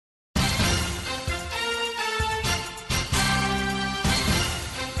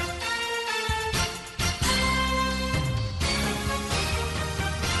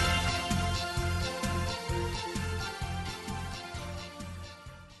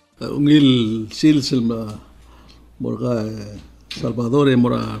ungil silsilma morga Salvador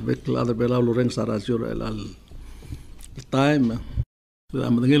mora bekl other belau loreng sarajur al time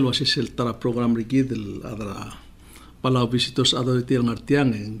amadengel wasil tara program rigid adra palau visitos adoritir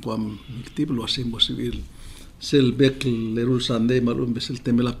ngartiang en kwam tip wasim posibil sel bekl lerul sande malum besel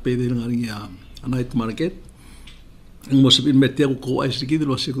temela pedir ngaria night market mosibin metia ko ais rigid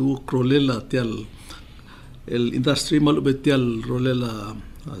wasiku krolela tial el industry malu betial rolela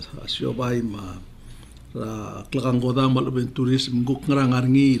asiobai ma ra klakangoda malu ben tourism guk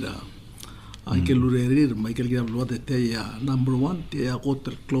ngarangarngi ra aikel lurerir michael gam luat teya number 1 teya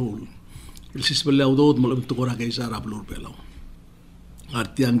hotel cloud el sisbele audod malu ben tukora ke isara blur belau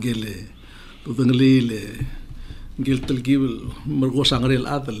artian gele tudenglile gel telgibel mergo sangrel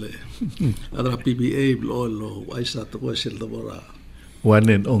adle adra PVA lo aisa to ko sel dabora one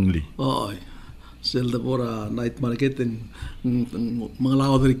and only sel dabora night market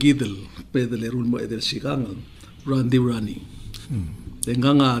manglaw der kidel pedel erun mo edel sikang Rondy Ronny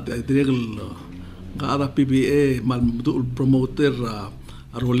tenganga dirigel ga ada PVA mal promoter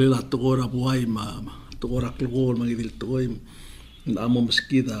arolela togora buai ma togora klogol magidil toim amo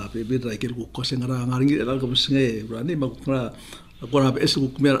meskida bebira ikir ku kosengara ngaringi dal ko mesnge Ronny magkra agora es ku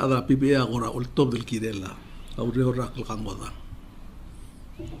kmer ada PVA agora ul top del kidela aure ora klkangoda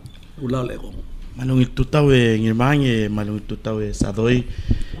ulale ko malung itu tahu Ngirmang malung itu tahu sadoi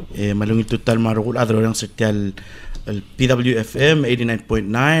malung itu tal marul adrorang setial el PWFM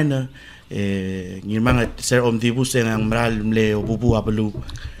 89.9 Ngirmang ser om dibus yang meral mle bubu abelu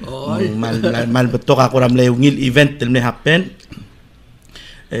mal betok aku ram le ngil event mle happen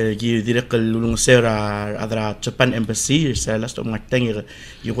gi direk lulung sera adra Japan embassy sa last of mateng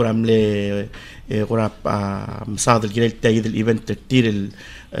yukuram le kurap masad el gilel tay del event tir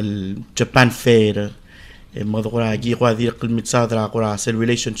el Japan fair modo kura gi kwa direk mitsadra kura sel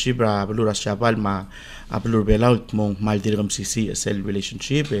relationship ra belura shabal ma abelur belaut mong mal dirgam sisi sel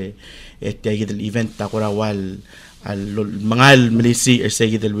relationship tay del event ta kura wal al mangal melisi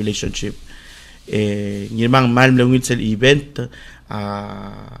say del relationship Ngirmang mal mlungit sel event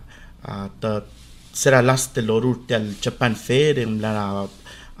será last lorur del Japan fair en la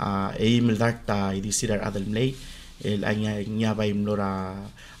email data y decir adel mlay el aña va imlora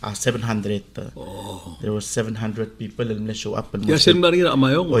 700 there was 700 people in the show up and ya sel maringa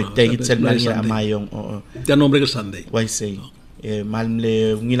amayong hoy tegit sel maringa amayong ya nombre que Sunday why say mal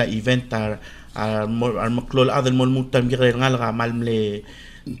mle ngila event ar maklol adel mol mutam gire ngalga mal mle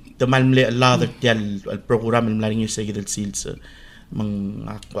temalmle Allah del el program mlaring sige del sales mang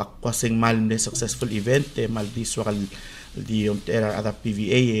akwasing malmle successful event mal visual di era ada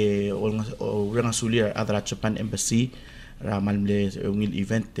PVA o ranga sulir ada Japan embassy ra malmle ungil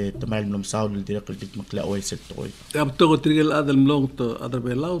event temalmlom saul direk dik makla oy set toy abto ko trigel adal mlong to ada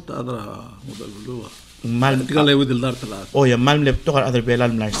belaut ada modal lua mal tigale with dar tala ya malmle to ada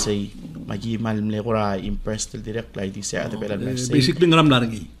belal mlarsay magi malmle gora impressed direct like this ada belal mlarsay basically ngaram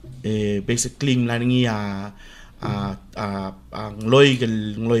larangi basically mlaringi ang loy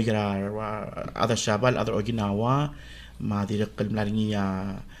gara ada shabal ada Okinawa ma direct mlaringi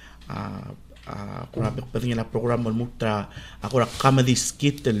kurang pentingnya program mutra aku comedy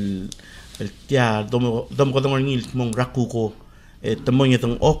skit el tia dom kodong ngil mong rakuko temonya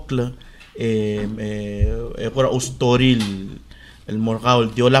tong okla kora ustoril el morgaul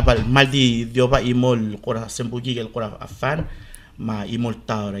diola maldi dioba imol kora sembugi el kora afan ma imol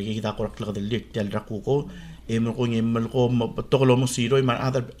taura kita kora klog del lik del rakuko mo ko toklo mo siro man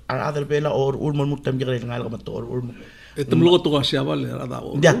other bela or ulmol mutam gire ngal ko to or temlo to siabal ada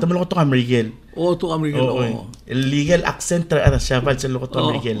dia temlo to Miguel to Miguel el legal accent ada siabal se lo to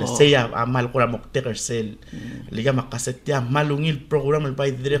Miguel seya amal kora mokter sel liga makaset ya malungil program el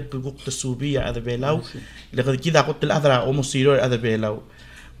bay direct ko to subia ada belaw le kida ko tel adra o mo siro ada belaw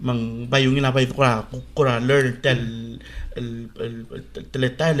mang bayungin abay kora learn tel el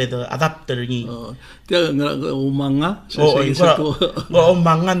tele de adapter ni tia umanga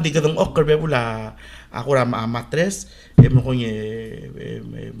umanga di kadang okar bebula aku rama matres mo ko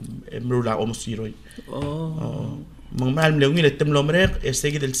emrula o mosiro mang mal mlewin le temlo mrek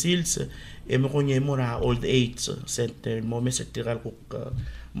segi del sils mo ko mora old age center mo mesetiral ko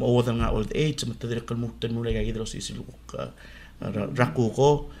mo odanga old age matadrek al mutan mo lagi dros isil ko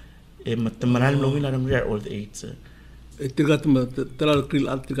rakuko matemanal mlewin la mrek old age etigat teral kril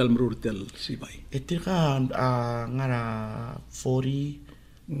artikel merur tel sibai etika ngara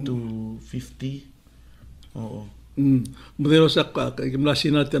 40 to 50 modelo sak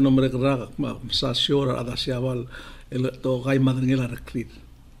gimnasio natin no mereka sa sure ada siawal el to kay madringela recruit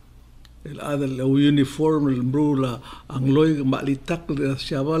el adal uniform el brula ang loy malitak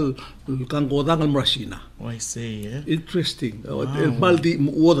siawal kang godang al Marasina. Oh, I see. Yeah. Interesting. El maldi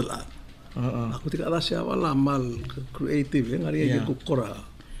muodala. Ako tika ala siawal mal creative yang ari ko kora.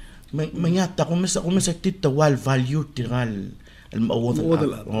 Manyata kung mesa titawal value tiral المؤوض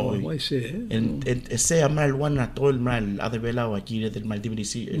ما يصير انت الساعه مال وانا طول مال هذا بلا وكيله المال دي بدي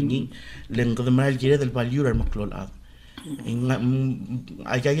ني لين قد مال كيله الفاليو المقلول هذا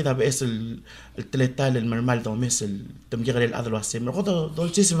اي كده بس الثلاثه المرمال دو مثل تم جغري الاذ واسم خذ دول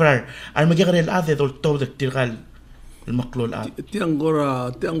تسفر انا جغري الاذ دول تو تيغال المقلول هذا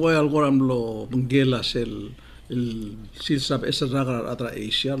تيانغويا الغرام لو بنجيلا سيل السيلساب اس الرغر ادرا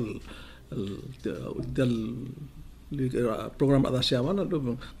ايشيا program ada siapa na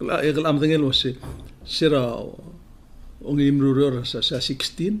do am tingel was sira ongi imruror sa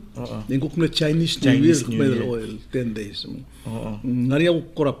 16 ninguk na Chinese New Year medal oil 10 days ngari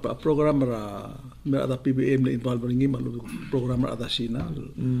ako kora program ra ada PVA na involve ringi malu program ada sina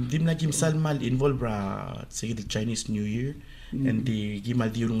dim na kim salmal involve ra sige the Chinese New Year and the gimal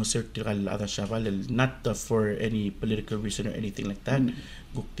diurong circle ada shaval not for any political reason or anything like that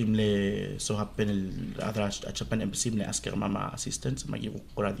guktim le so happen adras at Japan embassy le asker mama assistance magi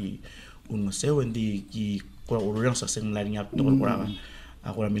kura di un museo and di kura urang sa sing laring up to kura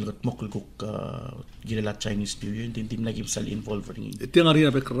ako milgot mokul kuk gila Chinese New Year din tim lagi sal involved ring tiang ari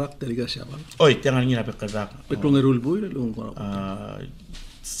na bekrak talaga siya ba oy tiang ari na bekrak peklong rule boy lung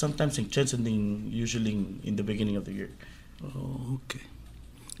sometimes in chance and usually in the beginning of the year. Okay.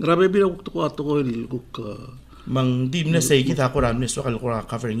 Grabe bilang ko mang dim na say kita ko ram ni so kal ko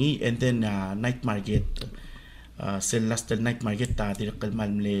covering and then night market sel last night market ta dir kalmal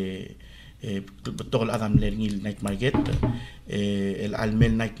le butol adam le night market el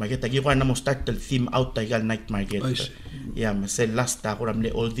almel night market agi ko na mo start the theme out tagal night market yeah sel last ta ko ram le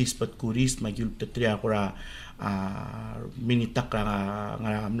all this but kuris magul tetria ko ra mini takra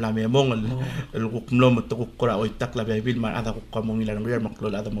nga mlame mong el kukmlo mo to kura oy takla bibil man ada ko kamong ilang rir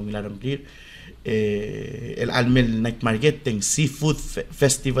maklol ada mong ilang rir el almel night market ting seafood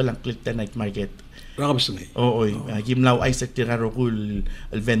festival ang klita night market rakabsngi oy gimlaw ay sa tiraro kul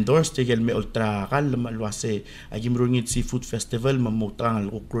el vendors tigel me ultra kal malwase gimrungit seafood festival mamutang al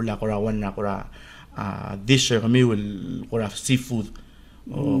kukrula korawan na kora dish kami wel kora seafood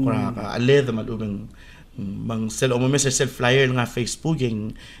kora aled malubeng mang sel o mes sel flyer nga Facebook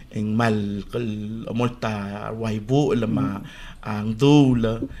ang mal molta waibu lama ang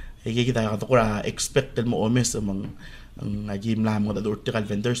dula kita ka kura expected mo omes mang ang agim lam mo da vertical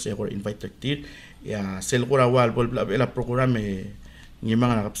vendors or invite tir ya sel kura wal bol bla program ni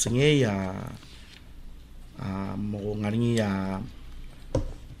mga nakapsinge ya mo ngaringi ya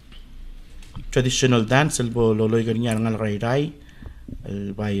traditional dance el bo loloy ganiya ngal ray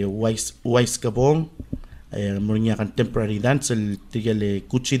by wise kabong murnya contemporary dance el tigele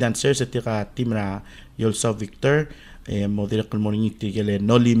kuchi dancers etika timra Yolsa Victor model kul morning tigele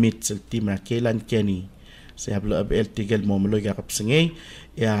no limits el timra Kelan Kenny se hablo el tigel mo mlo ya kapsinge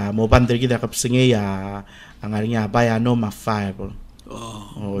ya mo bander gida kapsinge ya angarnya bayano ma five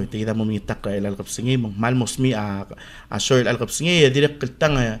tigida mo mitak el kapsinge mo malmos mi a short al kapsinge direk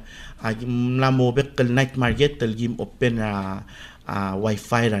keltang agim lamo bekkel night market el gim open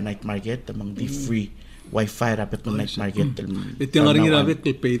wifi ra night market among the free wifi ra bekkel night market iti ngaringira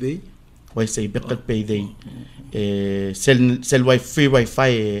bekkel payday why say bekkel payday sell free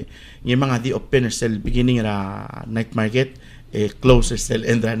wifi yung mga di open sell beginning ra night market closer sell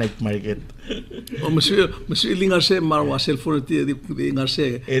end ra night market mas ilingar se marwa cellphone di ingar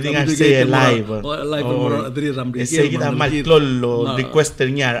se live mo adri ramri say kita mal klolo request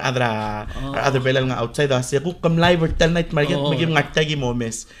niya other belal nga outside kasi ko kam live tel night market magim ngatagi mo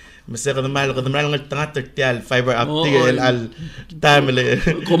mes Masih kadang-kadang ngal tengah tertial fiber optic al tamele.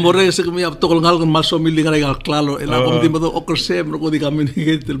 Komore se kami apto kol ngal mal so mili ngal ngal klaro ela kom di mato okersem no di kami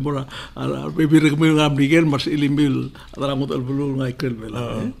ni tel mora ala baby rek mi ngam digel mas ilimbil adara mot al bulu ngai kel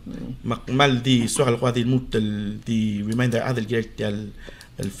bela. Makmal di soal qadi mutel di reminder adel gertial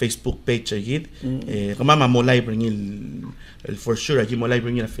el Facebook page agid kama mo live ngil for sure agi mo live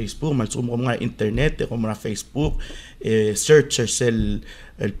ngil Facebook mal sum mga internet ko mga Facebook search sel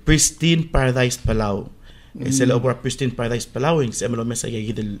el Pristine Paradise Palau sel obra Pristine Paradise Palau ing semelo message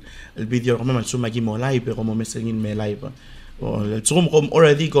agid el video ko mal sum agi mo live ko mo message ngin me live el sum ko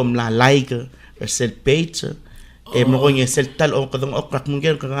already kom la like sel page mo ko ngi sel tal o kadong okrak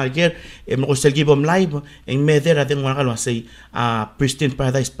mungger kangager mo ko sel gibom live eng meder adeng mga kalwa say Pristine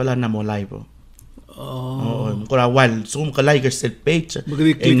Paradise pala na mo live ko rawal so mo ka like sel page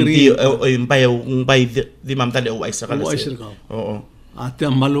eng di bay di mam tali o ay sa kalwa Ati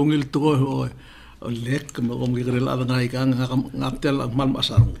ang malungil to ko lek mo gigrel ang ngai ka ngaptel ang mal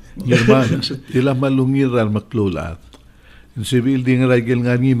masarong. Ngirmang tila malungir al maklulat. Si building ragil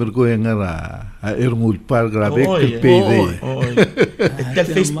nga ngimir ko yang ngara ermul par grabe PVA. Tel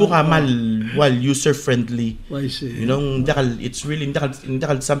Facebook amal well user friendly. You know it's really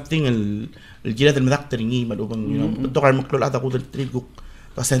dakal something el gila del madak teringi malubang you know tokar maklulat ako del triguk.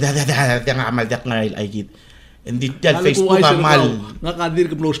 Kasi da amal dak nga ay gid. Hindi tel Facebook amal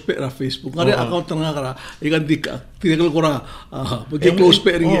ngakadir ke close pair Facebook ngari account nga kara ikan tigal ko ra pag close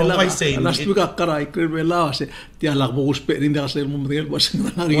pair ngi la last week kara ikre bela se tia lak mo close pair hindi kasi mo miguel was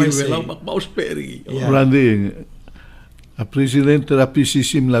ngi bela mak close pair ngi Randy a presidente da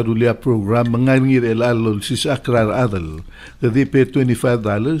PCC mlarulia program mangangir elalo sis akrar adal de $25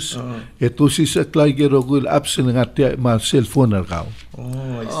 eto sis aklagero gul absent ngatia ma cellphone arkaw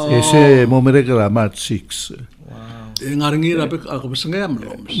ese momeregra mat 6 ngaringir ako besengam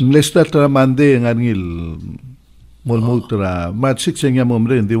lesta tramande ngangil molmutra mat 6 nya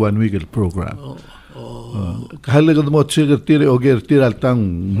momre di 1 week program kahalaga mo tire oger tire altang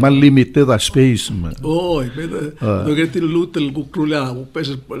man limited a space oger tire lutel kukrula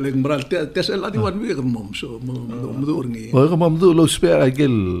pes lengmral tes el adi 1 week mom so mdur ngi mdu lo spare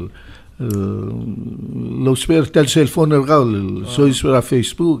agel lo spare tel cellphone ergal so isra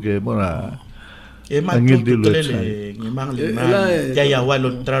Facebook mona angil dilele ngimang ya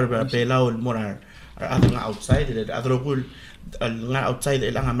walo trar belao morar nga outside adrogul nga outside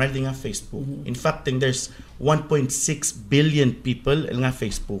nga melding nga Facebook. In fact, there's 1.6 billion people nga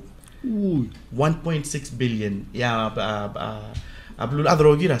Facebook. 1.6 billion. Yeah, ablul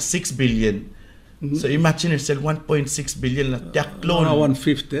adrogira 6 billion. So imagine yourself 1.6 billion na yak clone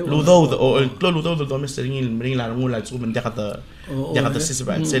 150 ludo o clone ludo do Mr. ring la ngula so men dekata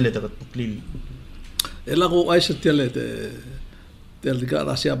sisba sele de klil. Ela ko ay sa tele tel ga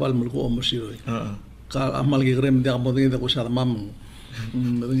rasia bal mulko mo siroi. Ka amal gigrem dia modin de kusar mam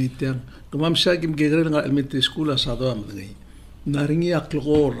ngitian kumam sa kim gigrem nga elementary school sa do am ngi naringi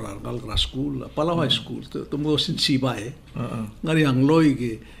aklor ngal gra school pala high school to mo sin sibae ngari ang loy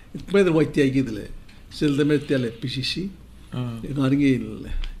ge pedro wai tia gidle sel de metele PCC ngaringi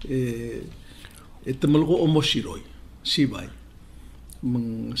etemel ko omoshiroi sibae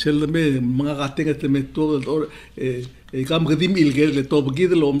sel de mga katinga te todo kam gadim ilgel le to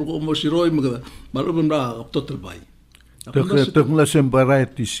gidle omro omoshiroi mga malum na total bai Tekla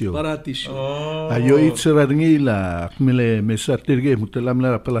sembaratisyo. Ayo itsara ngila akmile mesatirge mutalam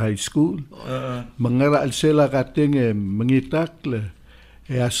la pala high school. Mangara alsela kateng mangitakle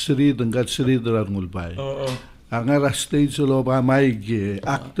asri dengan sri daran ngulbay. Angara stage lo ba maig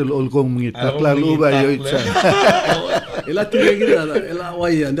aktel olgong mangitakla luba yo itsa. Ela tige gida ela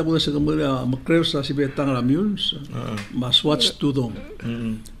wai anda ko sa kamera makrew sa sibetang ramuns mas watch tudong.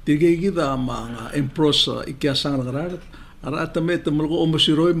 Tige gida mga empros ikyasang ngarar ara tamet mulko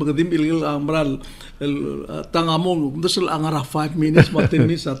omosiroi magadim ilgil amral tangamong dusel angara 5 minutes 10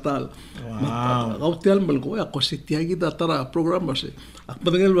 minutes atal hotel mulko ya kositia gida tara program base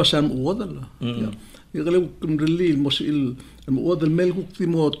akpadengel basan uodal ya kalau kumrili mosil uodal melko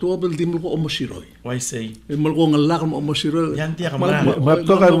timo tobel dimulko omosiroi why say mulko ngalak mo omosiroi yanti kamara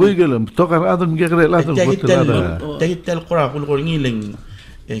tokar wigel tokar adon gegre ladon botelada tahitel qura kul ngiling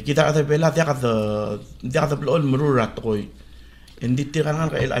kita ada bela dia kata belol merurat koi indi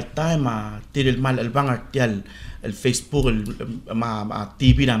tirangan ka el time tiril mal el bangar tial el Facebook ma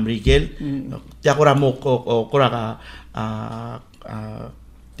TV na mrigel dia kora mo kora ka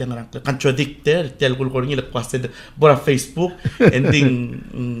tiang contradictor tial kul kor ngil kwased bora Facebook ending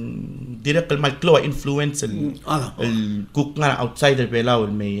direct el mal klo influence el cook nga outsider bela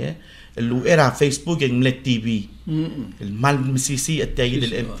ul me el era Facebook en mlet TV el mal MCC التأييد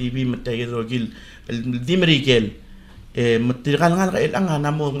الMTV متأييد رجل الديمريكال مترغال غال غير أنها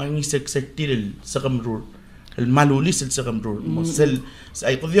نامو غني سكتير السقمرور المالوليس السقمرور مسل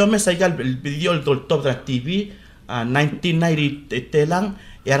أي قضية ما سيقال الفيديو دول توب درا TV 1990 تلان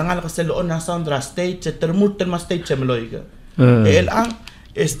يارغال قصلو أنا ساندرا ستيج ترموت تلما ستيج ملويك الآن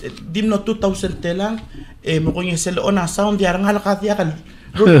ديمنا 2000 تلان مقولين سلو أنا ساوند يارغال قاضي أقل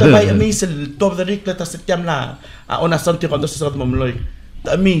Ruta bay amis el top de rikla ta setiam la ona santi quando se sagat mamloy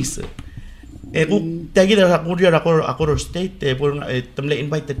ta amis ku tagi da akuro state por tamle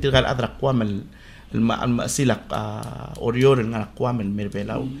invite tigal adra kwamel el silak orior nga kwamel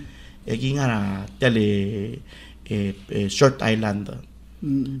merbelaw gi nga tele short island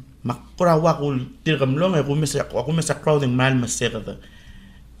makurawa ko tirgamlong ko mesa crowding mal masegada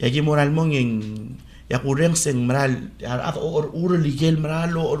yagi moral mong ya kurang seng meral at or ligel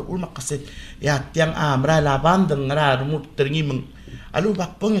meral or ur makaset ya tiang meral abandang meral rumut teringi alu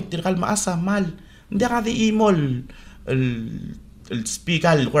bakpong tirkal maasa mal hindi ka di imol el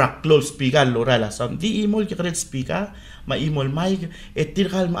speaker kura close speaker lorala sam di imol ki kred speaker ma imol mic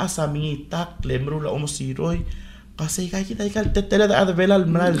tirkal maasa mingitak lemrula omosiroy kasi kay kita ikal tetela da velal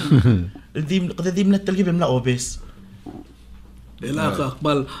mal dim na telgi bemla obes ela ka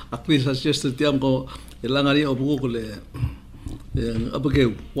akmal akpil sa suggest tiam ko ilangan ni obukule yang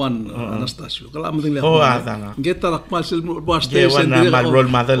abage one Anastasio kala amding le geta rakmal sil baste sendir role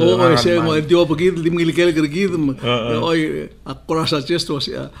model se mo dio abage dim gilkel gergid oi akora suggest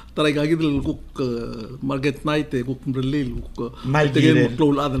was taray gagid kuk market night kuk brelil kuk tegen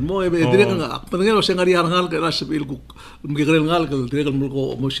klol adal mo dire ka akpadeng lo sengari hangal ka rasabil kuk mgigrel ngal ka dire ka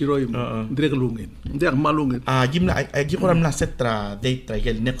mulko mo siroy dire ka lungin dire malungin gimna gikoram na setra date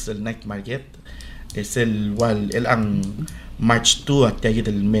trail next night market es el wal el ang March 2 at kaya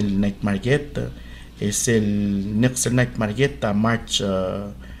el Mel Night Market es el next night market March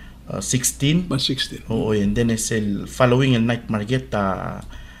 16 March 16 and then es el following el night market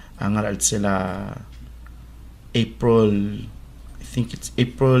ang aral sila April I think it's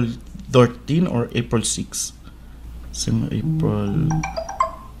April 13 or April 6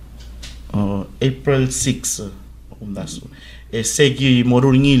 April 6 segi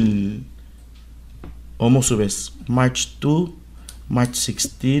morungil almost subes March 2, March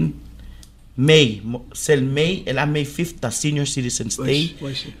 16, May, May 5th, Senior Citizens Day.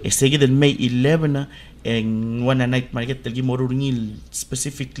 Seguido el May 11, en one night market, el morungil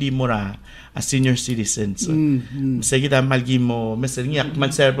specifically mora a senior citizens. Seguida malgimo, mesernya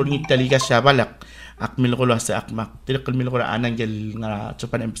akmal serborngi taliga shabalak. Akmil ko sa akmak, tilakal mil ko anang gel nga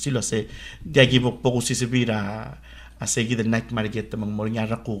chupan empsilo se diagibok poko sisibira. Asegi the night market mang mornya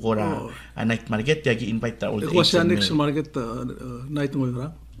raku kora a night market yagi invite all the was next market night mo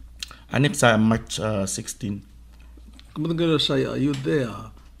ra annex sa March 16 kumudang sa Udea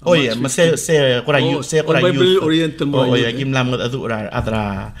se kora youth oriental mo yagi mlam adura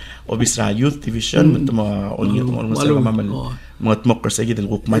adra obisra youth division mo onyo mo sa mamal mot mokor segi del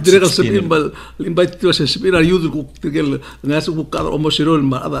guk March 16 invite to sa spira youth guk tigel ngasu guk kadro omosirol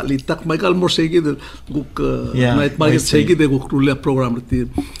ma ada litak michael mo segi del guk night market segi de guk rule program ti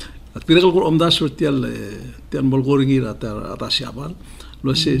tigel guk omda sortial tian molgoringi ata siaban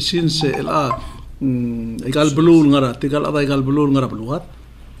lo se since ela egal blue ngara tigel ada egal blue ngara bluat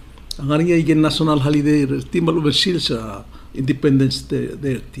angari igen national holiday timbal overseas independence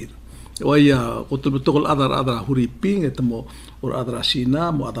day tir waya kotul betul adar huriping etmo or adar China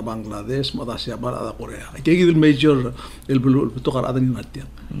mo ada Bangladesh mo ada siapa ada Korea kayak gitu major el betul ada ni ngatian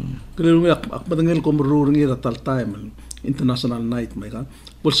kalau ak madengel komrur ngi tal time international night mereka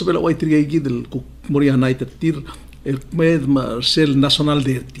bolsebela way tri gitu ku moria night tir el med sel national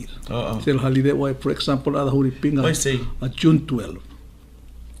day tir sel holiday way for example ada huriping June 12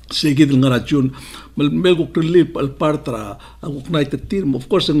 seguido ngara June mel ko krili al partra ak night team of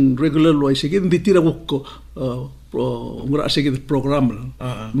course en regular lo seguido ditira ko ngara seguido program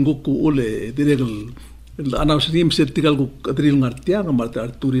ngoko ule diregal announce nim sertigal ko adril ngartia ngamarta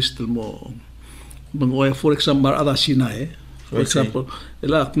turist mo mangoy for example ada China for example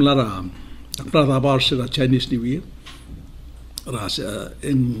ela akmlara bar sa Chinese New Year rasa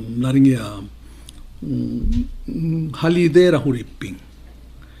en naringia holiday ra huriping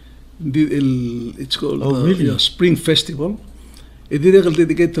it's called Spring Festival. Idire kal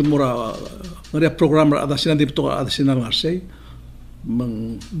dedicated mora ngaria program ada sina dipto ada sina ngarsay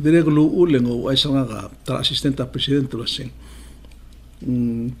mang dire lu uleng o ay sanga ka tra assistant president lo sing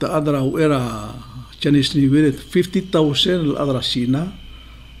ta adra era Chinese New Year 50,000 adra sina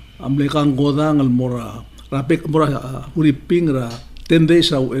amle kang godang al mora rapek mora huriping ra 10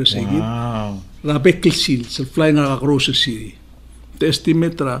 days au er segid rapek kilsil sel flying ra across the city te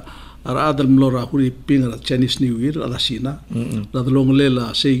estimate ra ara adal mlora huriping ra Chinese New Year ada Sina la long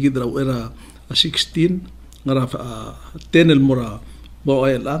lela seguid ra era 16 ngara 10 el mora bo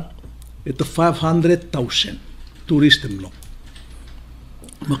ela ito 500,000 tourist mlo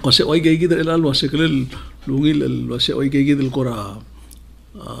makase oy gigid el alwa sekel lungil el wase oy gigid el kora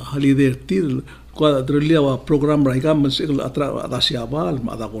holiday tir kwa drelia wa program ra gam sekel atra ada siabal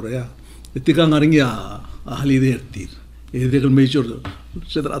ma ada Korea etika ngaringia holiday tir illegal major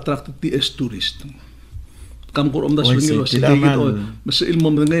se attract the tourist kam ko om da swingil se digit o mas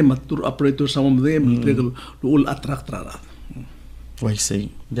ilmo mengay matur operator sa mo mengay illegal ul attract rara why say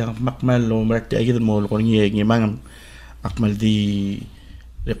da makmal lo marti agid mo ko ngi mang akmal di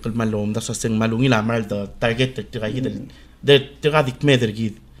rekal malom da sa seng malungi la mal da target tira gid de tira dik meder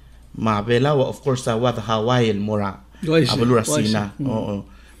gid ma bela of course wa the Hawaii el mora abulura Sina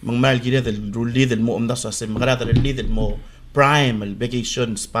mang mal gid del ruli del mo umda sa sem grada del lead mo prime al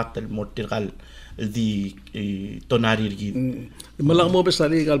vacation spot al mortical di tonari gid malang mo ba sa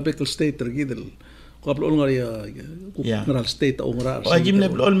legal Bekel State gid kaplo ngari ngal state o ngara o gim ne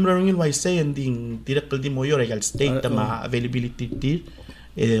all mrongil why say ending directly di mo your legal state ma availability dir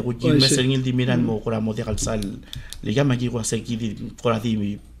o gim mesengil di miran mo kura mo di kalsal liga magi ko sa gid kura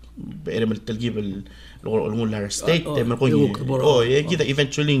di eremal talgibel المولار ستيت مرقوني كده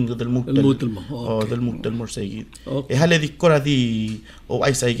eventually del مقتل سيد هل هذه الكرة دي أو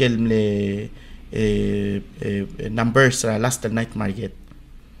أي سايقل من numbers last night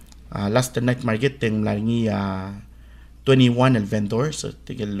market تم لاني 21 الفندورز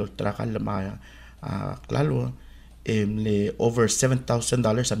تقول له تراكل ما كلالو من over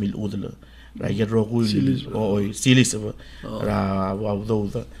 $7,000 أميل أودل رايجر روغول أو سيليس را وعوضو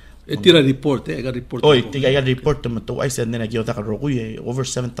tira report report tiga report to ay sa nena gyota ka roguy over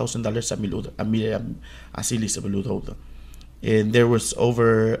 $7,000 sa milud asili sa milud and there was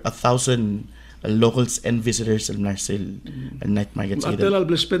over 1,000 locals and visitors al Narcel and night markets atel al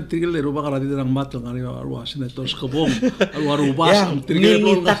blespent tigil ro ba karadi ng matong ari arwa senators kabong arwarubas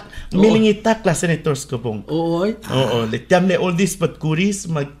milingitak la senators kabong le tiamle all this but kuris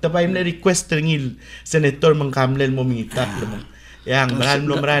magtabay na request ringil senator mangkamlel mo mingitak lamang yang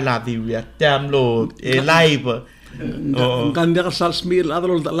maral lati tiam lo live kan dia sales meal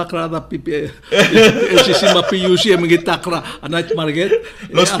adro lakra da PVA sistema PUC mengitakra night market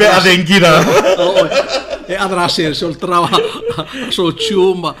los pe adengira adrasel sol trawa so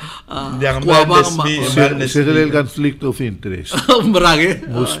chuma el conflict of interest brage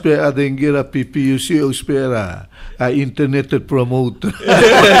uspe adengira PUC uspera a internet promote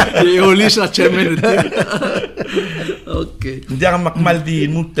Ulisa chairman okay dia makmal di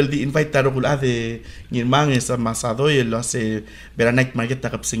mutel di invite taro kul ade Ngirmang sa masadoy lo hace vera night market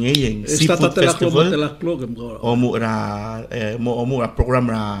takap singayeng seafood festival o mo ra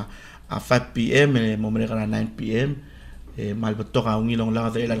program ra 5 p.m. mo mere kana 9 p.m. malbato ka ngilong lang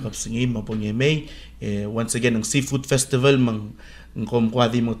ade ilan kap singay mo ponye May once again ang seafood festival mang kom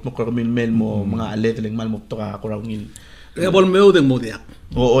kwadi mo mel mo mga alet lang mal mo to ka kurawngil bol meu deng modiak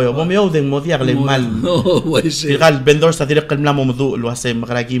bo meu deng modiak le mal gal vendor sa direk kalm mo mudu lo ase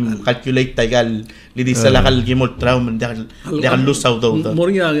makaragim calculate tagal li di sala kal gimol traum dakal lusaw do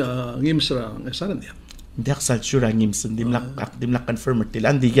moringa ngimsra ngasaran dia dak sa sure ngims dim lak confirm til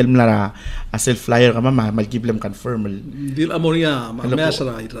andi gel mlara asel flyer kama mal giblem confirm dil amoringa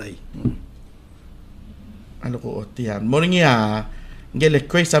masra irai ano ko otian moringa gele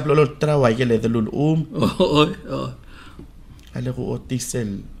crazy up lo traway gele delul ala ko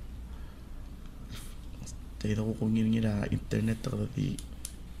otisel tayo ko ngira internet to di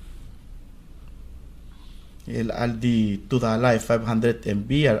el aldi to the live 500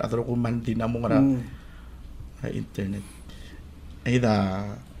 MB atro ko man din amo ngara internet aida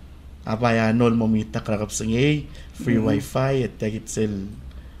abaya nol mo mita kragap singay free wifi at tagitsel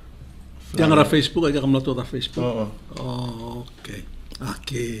yang ra Facebook ay kamla to ta Facebook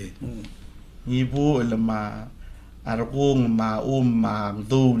okay ibu lama arkung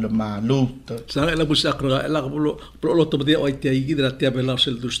magdu lama lut sa ela busakra ela pro to dia oi tia gidra tia bela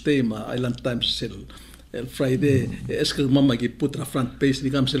sel do tema island times sel el Friday es que mama gi putra front page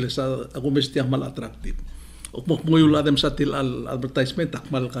ni kam sel sa ako mestia mal attractive ok mo moyul adem sa til al advertisement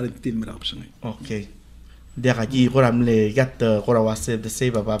akmal karintin mirap sa okay dia kaji koram le gat korawase de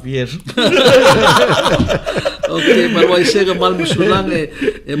seba papier okay malway sega mal musulang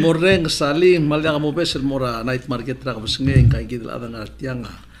morreng salim mal yang mo besel mora night market ra kabsngeng kay gidla adang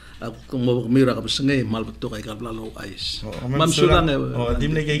artianga ako mo mira kabsngeng mal beto kay kablalo ice mam sulang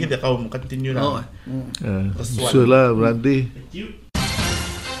dim le kay gid ka mo continue na sula Randy